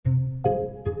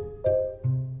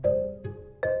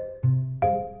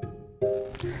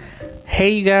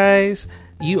Hey you guys,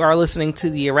 you are listening to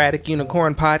the Erratic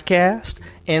Unicorn podcast,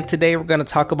 and today we're going to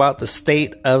talk about the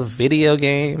state of video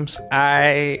games.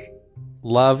 I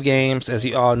love games, as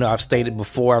you all know. I've stated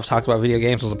before, I've talked about video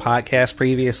games on the podcast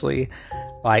previously.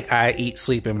 Like, I eat,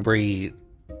 sleep, and breathe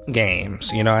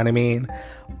games, you know what I mean?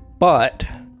 But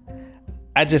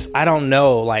I don't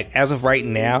know, like, as of right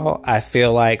now, I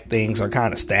feel like things are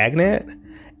kind of stagnant.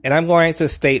 And I'm going to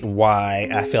state why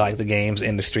I feel like the games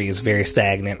industry is very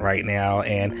stagnant right now,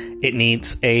 and it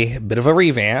needs a bit of a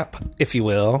revamp, if you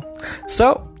will.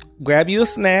 So, grab you a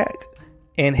snack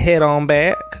and head on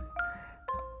back.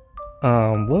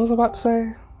 What was I about to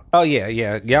say? Oh,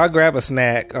 yeah. Y'all grab a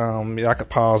snack. Y'all could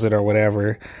pause it or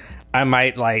whatever. I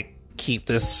might, keep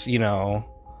this, I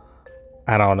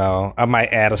don't know. I might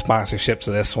add a sponsorship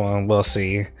to this one. We'll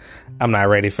see. I'm not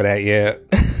ready for that yet.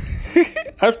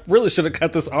 I really should have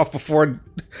cut this off before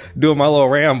doing my little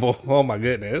ramble. Oh my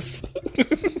goodness.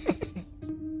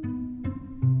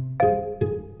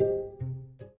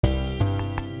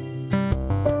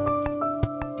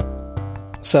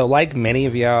 So, like many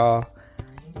of y'all,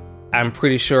 I'm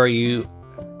pretty sure you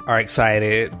are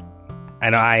excited. I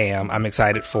know I am. I'm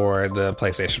excited for the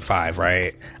PlayStation 5,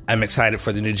 right? I'm excited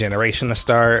for the new generation to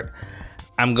start.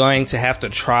 I'm going to have to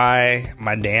try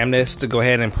my damnedest to go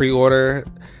ahead and pre-order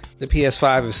the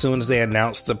PS5 as soon as they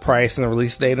announce the price and the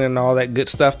release date and all that good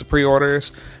stuff to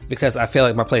pre-orders, because I feel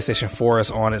like my PlayStation 4 is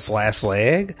on its last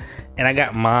leg, and I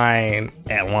got mine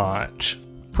at launch,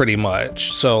 pretty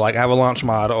much. So, I have a launch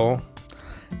model,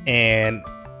 and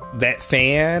that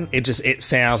fan, it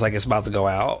sounds like it's about to go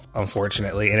out,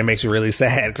 unfortunately, and it makes me really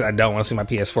sad because I don't want to see my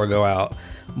PS4 go out.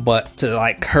 But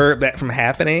to, curb that from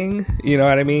happening, you know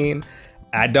what I mean?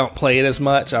 I don't play it as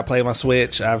much. I play my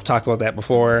Switch. I've talked about that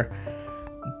before.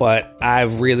 But I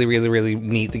really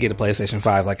need to get a PlayStation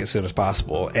 5 as soon as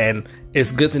possible. And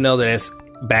it's good to know that it's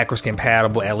backwards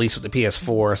compatible, at least with the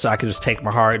PS4, so I can just take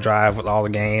my hard drive with all the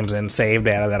games and save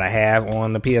data that I have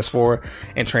on the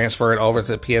PS4 and transfer it over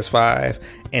to the PS5.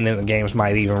 And then the games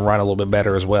might even run a little bit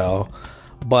better as well.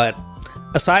 But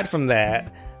aside from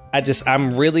that,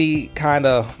 I'm really kind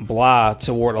of blah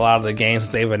toward a lot of the games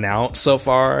that they've announced so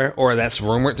far, or that's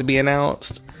rumored to be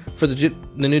announced for the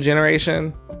new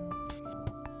generation.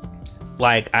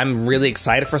 I'm really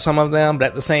excited for some of them, but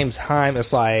at the same time,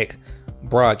 it's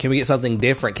bruh, can we get something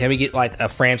different? Can we get, a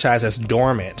franchise that's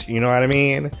dormant? You know what I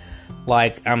mean?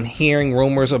 I'm hearing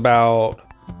rumors about,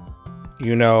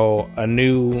 a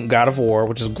new God of War,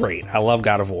 which is great. I love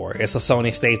God of War. It's a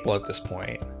Sony staple at this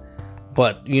point.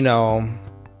 But, I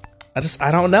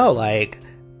don't know.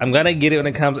 I'm gonna get it when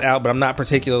it comes out, but I'm not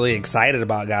particularly excited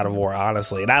about God of War,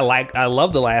 honestly. And I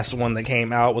love the last one that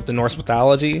came out with the Norse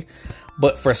mythology.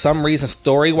 But for some reason,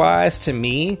 story-wise, to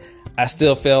me, I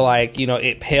still feel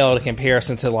it paled in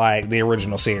comparison to, the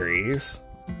original series.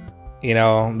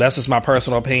 That's just my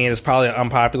personal opinion. It's probably an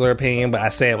unpopular opinion, but I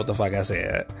said what the fuck I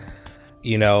said.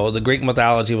 The Greek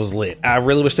mythology was lit. I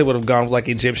really wish they would have gone with,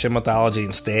 Egyptian mythology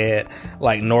instead.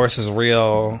 Norse is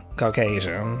real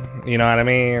Caucasian. You know what I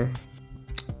mean?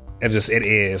 It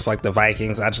is. The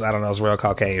Vikings, I don't know, it's real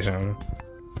Caucasian.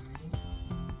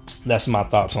 That's my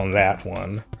thoughts on that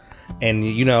one. And,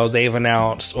 they've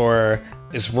announced, or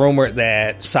it's rumored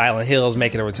that Silent Hill is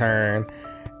making a return.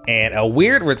 And a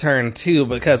weird return, too,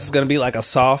 because it's going to be a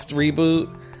soft reboot.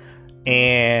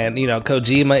 And,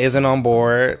 Kojima isn't on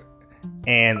board.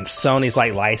 And Sony's,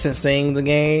 licensing the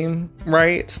game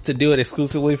rights to do it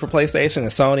exclusively for PlayStation.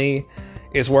 And Sony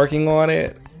is working on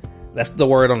it. That's the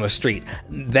word on the street.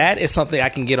 That is something I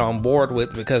can get on board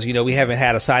with because, we haven't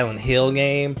had a Silent Hill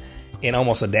game in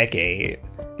almost a decade.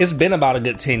 It's been about a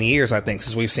good 10 years, I think,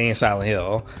 since we've seen Silent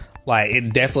Hill.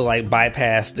 It definitely,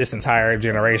 bypassed this entire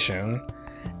generation.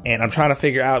 And I'm trying to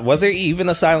figure out, was there even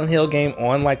a Silent Hill game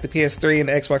on, the PS3 and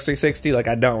the Xbox 360?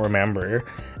 I don't remember.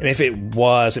 And if it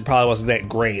was, it probably wasn't that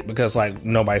great because,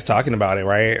 nobody's talking about it,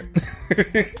 right?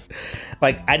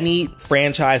 I need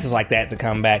franchises like that to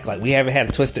come back. We haven't had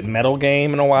a Twisted Metal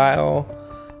game in a while.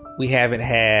 We haven't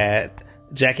had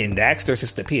Jak and Daxter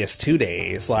since the PS2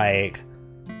 days.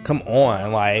 Come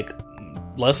on,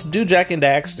 let's do Jak and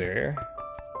Daxter.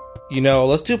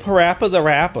 Let's do Parappa the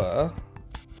Rapper.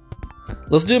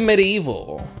 Let's do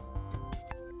Medieval.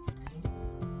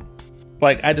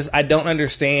 I don't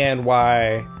understand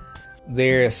why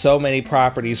there's so many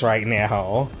properties right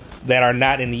now that are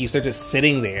not in use. They're just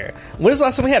sitting there. When was the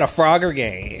last time we had a Frogger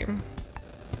game?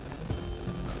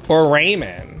 Or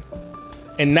Rayman?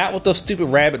 And not with those stupid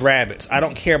rabbits. I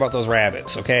don't care about those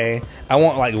rabbits, okay? I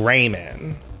want,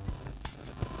 Rayman.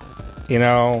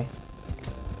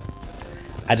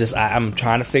 I'm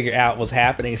trying to figure out what's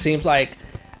happening. It seems like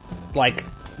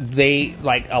they,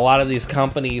 like, a lot of these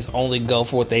companies only go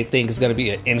for what they think is going to be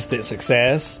an instant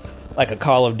success, like a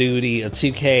Call of Duty, a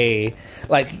 2K.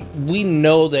 Like, we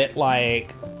know that,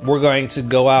 like, we're going to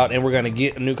go out and we're going to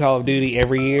get a new Call of Duty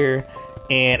every year,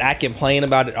 and I complain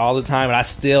about it all the time, and I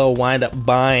still wind up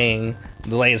buying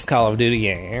the latest Call of Duty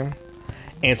game.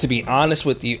 And to be honest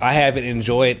with you, I haven't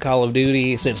enjoyed Call of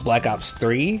Duty since Black Ops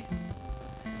 3.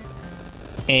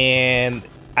 And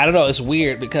I don't know, it's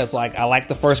weird because, like, I like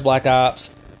the first Black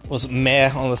Ops, was meh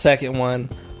on the second one,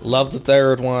 loved the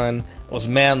third one, was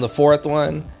meh on the fourth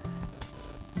one.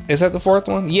 Is that the fourth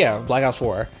one? Yeah, Black Ops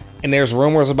 4. And there's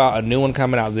rumors about a new one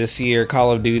coming out this year,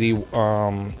 Call of Duty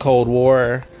Cold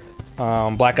War,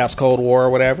 Black Ops Cold War or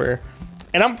whatever.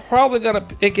 And I'm probably going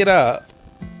to pick it up.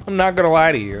 I'm not going to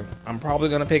lie to you. I'm probably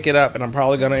going to pick it up and I'm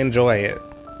probably going to enjoy it.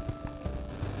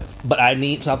 But I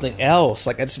need something else.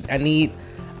 Like, I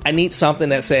need something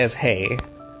that says, hey,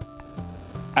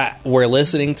 we're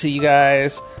listening to you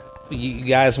guys. You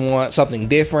guys want something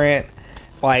different.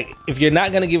 Like, if you're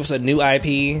not going to give us a new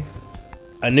IP,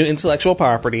 a new intellectual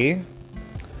property,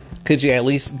 could you at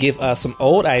least give us some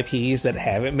old IPs that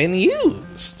haven't been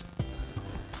used?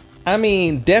 I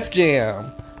mean, Def Jam.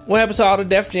 What happened to all the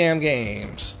Def Jam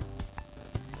games?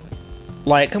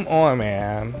 Like, come on,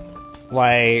 man.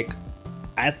 Like,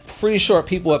 I'm pretty sure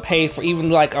people would pay for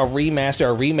even, like, a remaster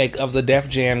or remake of the Def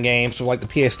Jam games for, like, the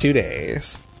PS2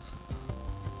 days.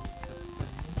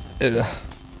 Ugh.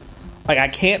 Like, I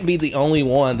can't be the only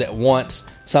one that wants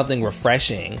something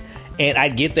refreshing. And I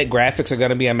get that graphics are going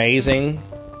to be amazing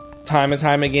time and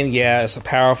time again. Yeah, it's a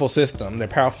powerful system. They're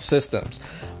powerful systems.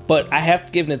 But I have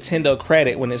to give Nintendo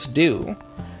credit when it's due.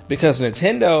 Because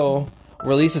Nintendo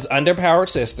releases underpowered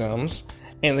systems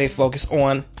and they focus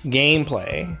on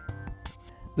gameplay.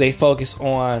 They focus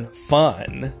on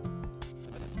fun.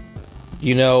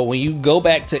 You know, when you go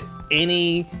back to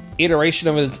any iteration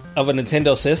of a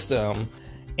Nintendo system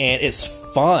and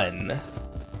it's fun.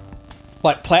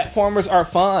 Like, platformers are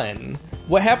fun.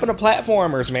 What happened to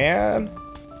platformers, man?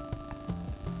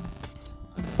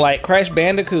 Like, Crash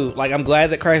Bandicoot. Like, I'm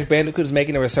glad that Crash Bandicoot is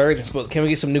making a resurgence, but can we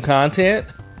get some new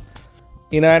content?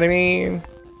 You know what I mean?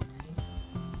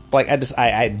 Like,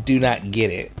 I do not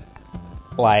get it.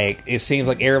 Like, it seems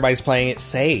like everybody's playing it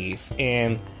safe.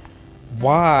 And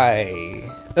why?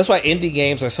 That's why indie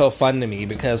games are so fun to me.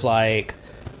 Because, like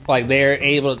they're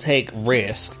able to take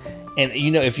risk. And,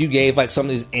 you know, if you gave, like, some of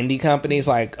these indie companies,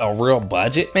 like, a real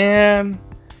budget, man,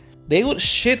 they would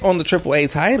shit on the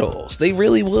AAA titles. They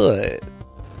really would.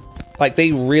 Like,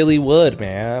 they really would,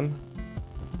 man.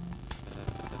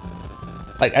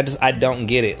 Like, I don't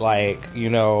get it. Like, you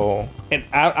know, and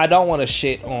I don't want to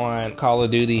shit on Call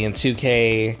of Duty and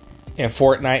 2K and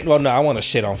Fortnite. Well, no, I want to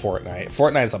shit on Fortnite.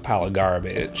 Fortnite's a pile of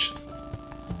garbage.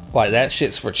 Like, that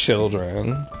shit's for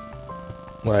children.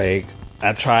 Like,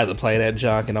 I tried to play that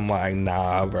junk and I'm like,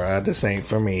 nah, bruh, this ain't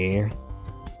for me.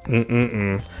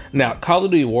 Now, Call of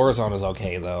Duty Warzone is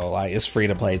okay, though. Like, it's free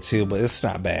to play too, but it's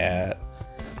not bad.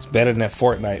 It's better than that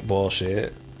Fortnite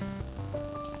bullshit.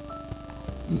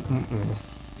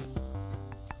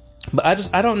 But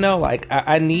I don't know, like,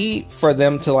 I need for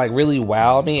them to, like, really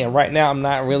wow me, and right now I'm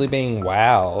not really being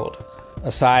wowed,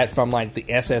 aside from, like, the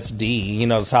SSD, you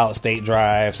know, the solid state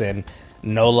drives, and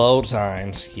no load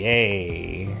times,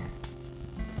 yay.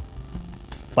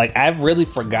 Like, I've really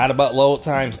forgot about load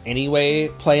times anyway,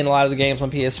 playing a lot of the games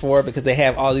on PS4, because they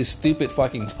have all these stupid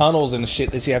fucking tunnels and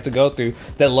shit that you have to go through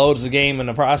that loads the game in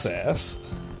the process.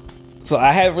 So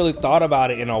I haven't really thought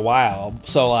about it in a while,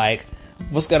 so, like,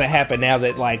 what's gonna happen now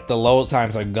that, like, the load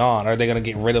times are gone? Are they gonna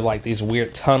get rid of, like, these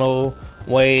weird tunnel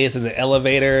ways and the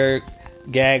elevator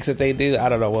gags that they do? I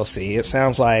don't know, we'll see. It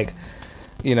sounds like,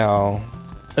 you know,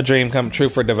 a dream come true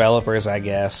for developers, I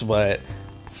guess, but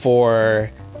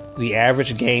for the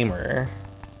average gamer,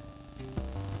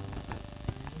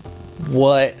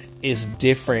 what is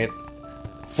different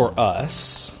for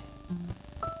us?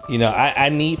 You know, I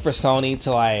need for Sony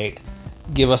to, like,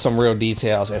 give us some real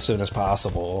details as soon as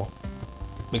possible.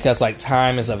 Because, like,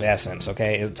 time is of essence,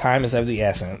 okay? Time is of the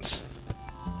essence.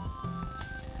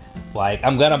 Like,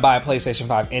 I'm gonna buy a PlayStation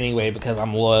 5 anyway because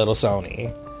I'm loyal to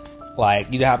Sony.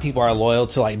 Like, you know how people are loyal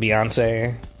to, like,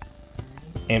 Beyonce?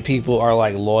 And people are,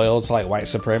 like, loyal to, like, white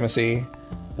supremacy?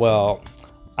 Well,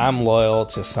 I'm loyal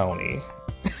to Sony.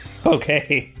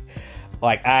 Okay?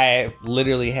 Like, I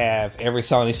literally have every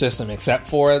Sony system except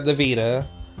for the Vita.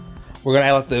 We're gonna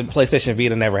act like the PlayStation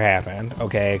Vita never happened,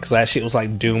 okay? Because that shit was,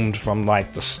 like, doomed from,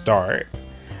 like, the start.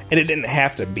 And it didn't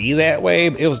have to be that way,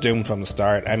 but it was doomed from the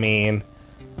start. I mean,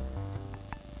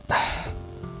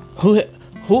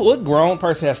 what grown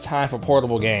person has time for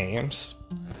portable games?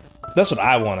 That's what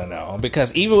I want to know.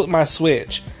 Because even with my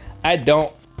Switch, I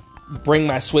don't bring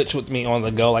my Switch with me on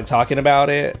the go, like talking about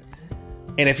it.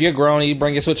 And if you're grown and you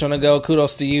bring your Switch on the go,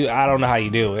 kudos to you. I don't know how you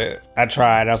do it. I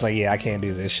tried. I was like, yeah, I can't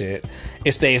do this shit.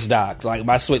 It stays docked. Like,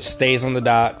 my Switch stays on the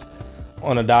docked,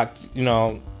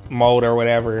 mode or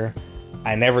whatever.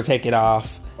 I never take it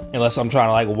off unless I'm trying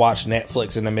to, like, watch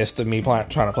Netflix in the midst of me trying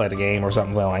to play the game or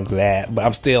something like that. But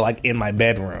I'm still, like, in my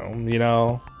bedroom, you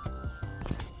know?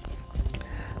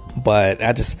 But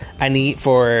I need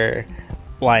for,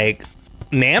 like,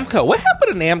 Namco. What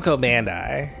happened to Namco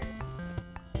Bandai?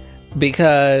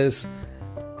 Because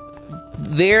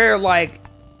they're like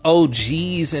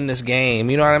OGs in this game,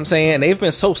 you know what I'm saying? They've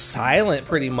been so silent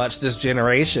pretty much this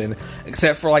generation,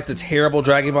 except for like the terrible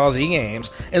Dragon Ball Z games.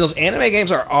 And those anime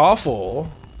games are awful.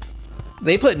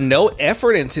 They put no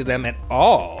effort into them at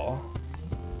all.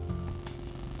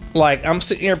 Like, I'm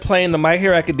sitting here playing the My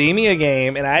Hero Academia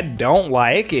game and I don't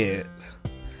like it.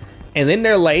 And then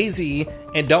they're lazy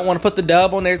and don't want to put the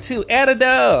dub on there too. Add a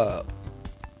dub.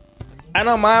 I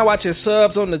don't mind watching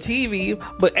subs on the TV,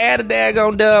 but add a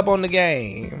daggone dub on the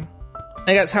game.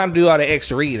 I ain't got time to do all the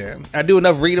extra reading. I do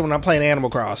enough reading when I'm playing Animal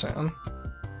Crossing.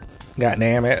 God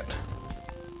damn it.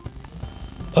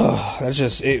 Ugh,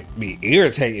 it be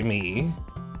irritating me.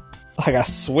 Like, I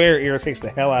swear it irritates the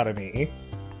hell out of me.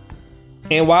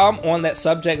 And while I'm on that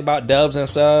subject about dubs and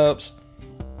subs,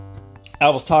 I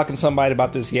was talking to somebody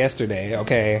about this yesterday,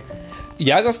 okay?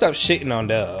 Y'all gonna stop shitting on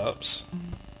dubs.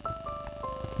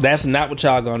 That's not what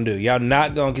y'all gonna do. Y'all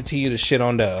not gonna continue to shit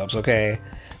on dubs, okay?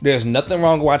 There's nothing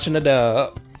wrong with watching a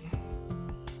dub.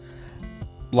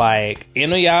 Like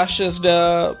Inuyasha's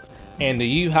dub and the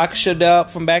Yu Hakusho dub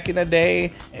from back in the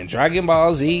day, and Dragon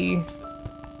Ball Z,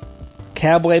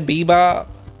 Cowboy Bebop.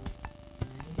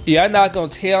 Y'all not gonna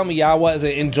tell me y'all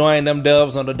wasn't enjoying them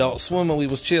dubs on Adult Swim when we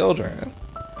was children.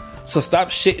 So stop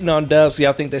shitting on dubs so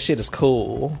y'all think that shit is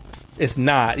cool. It's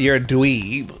not. You're a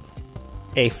dweeb.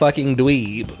 A fucking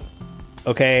dweeb.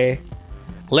 Okay?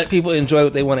 Let people enjoy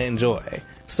what they want to enjoy.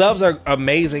 Subs are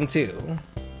amazing too.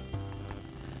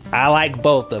 I like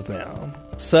both of them.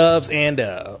 Subs and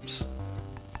dubs.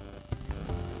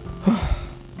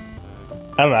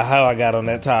 I don't know how I got on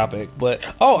that topic, but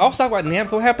I was talking about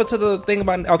Namco. What happened to the thing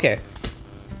about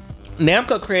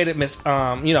Namco created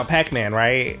Pac-Man,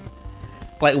 right?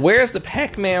 Like, where's the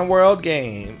Pac-Man World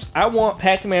games? I want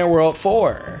Pac-Man World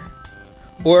 4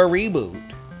 or a reboot.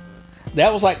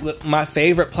 That was like my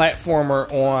favorite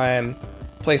platformer on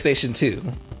PlayStation 2.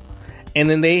 And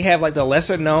then they have like the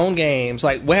lesser known games.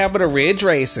 Like, what happened to Ridge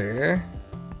Racer?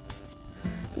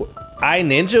 I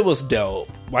Ninja was dope.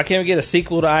 Why can't we get a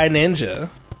sequel to I Ninja?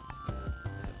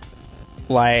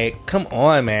 Like, come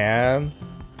on, man.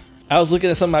 I was looking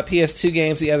at some of my PS2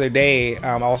 games the other day.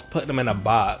 I was putting them in a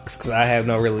box because I have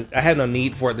no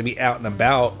need for it to be out and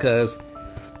about, because,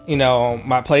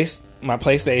 my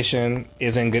PlayStation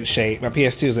is in good shape. My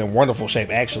PS2 is in wonderful shape,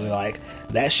 actually. Like,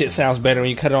 that shit sounds better when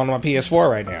you cut it on my PS4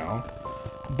 right now.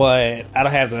 But I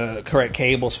don't have the correct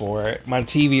cables for it. My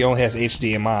TV only has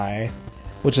HDMI,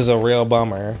 which is a real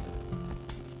bummer.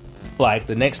 Like,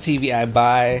 the next TV I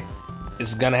buy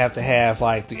is gonna have to have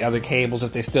like the other cables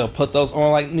if they still put those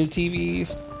on like new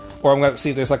TVs, or I'm gonna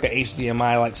see if there's like a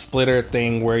HDMI like splitter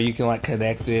thing where you can like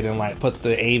connect it and like put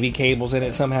the AV cables in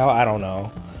it somehow. I don't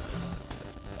know.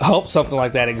 I hope something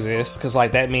like that exists, because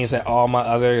like that means that all my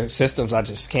other systems I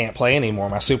just can't play anymore.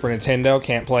 My Super Nintendo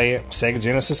can't play it, Sega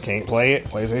Genesis can't play it,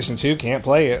 PlayStation 2 can't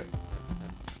play it.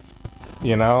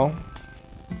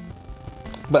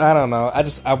 But I don't know.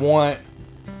 I want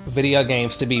video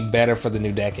games to be better for the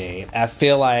new decade. I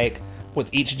feel like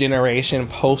with each generation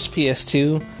post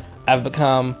PS2, I've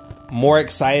become more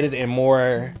excited and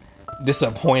more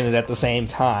disappointed at the same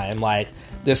time. Like,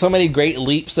 there's so many great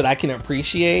leaps that I can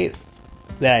appreciate,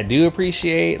 that I do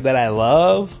appreciate, that I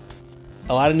love.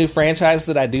 A lot of new franchises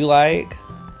that I do like,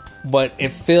 but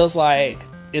it feels like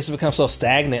it's become so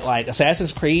stagnant. Like,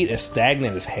 Assassin's Creed is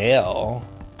stagnant as hell.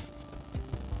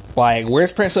 Like,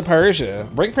 where's Prince of Persia?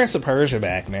 Bring Prince of Persia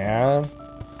back, man.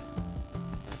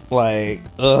 Like,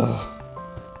 ugh.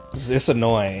 It's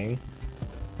annoying.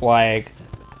 Like,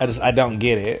 I don't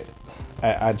get it.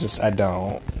 I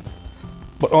don't.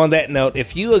 But on that note,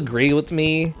 if you agree with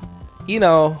me,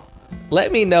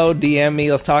 let me know, DM me,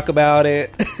 let's talk about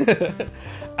it.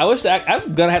 I'm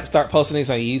gonna have to start posting these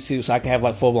on YouTube so I can have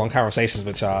like full-blown conversations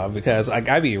with y'all, because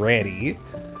I be ready.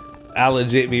 I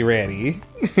legit be ready.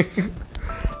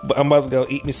 But I'm about to go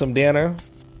eat me some dinner,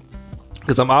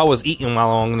 because I'm always eating while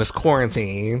I'm on this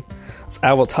quarantine. So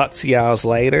I will talk to y'all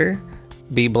later.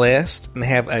 Be blessed and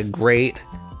have a great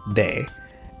day.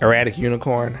 Erratic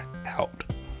Unicorn out.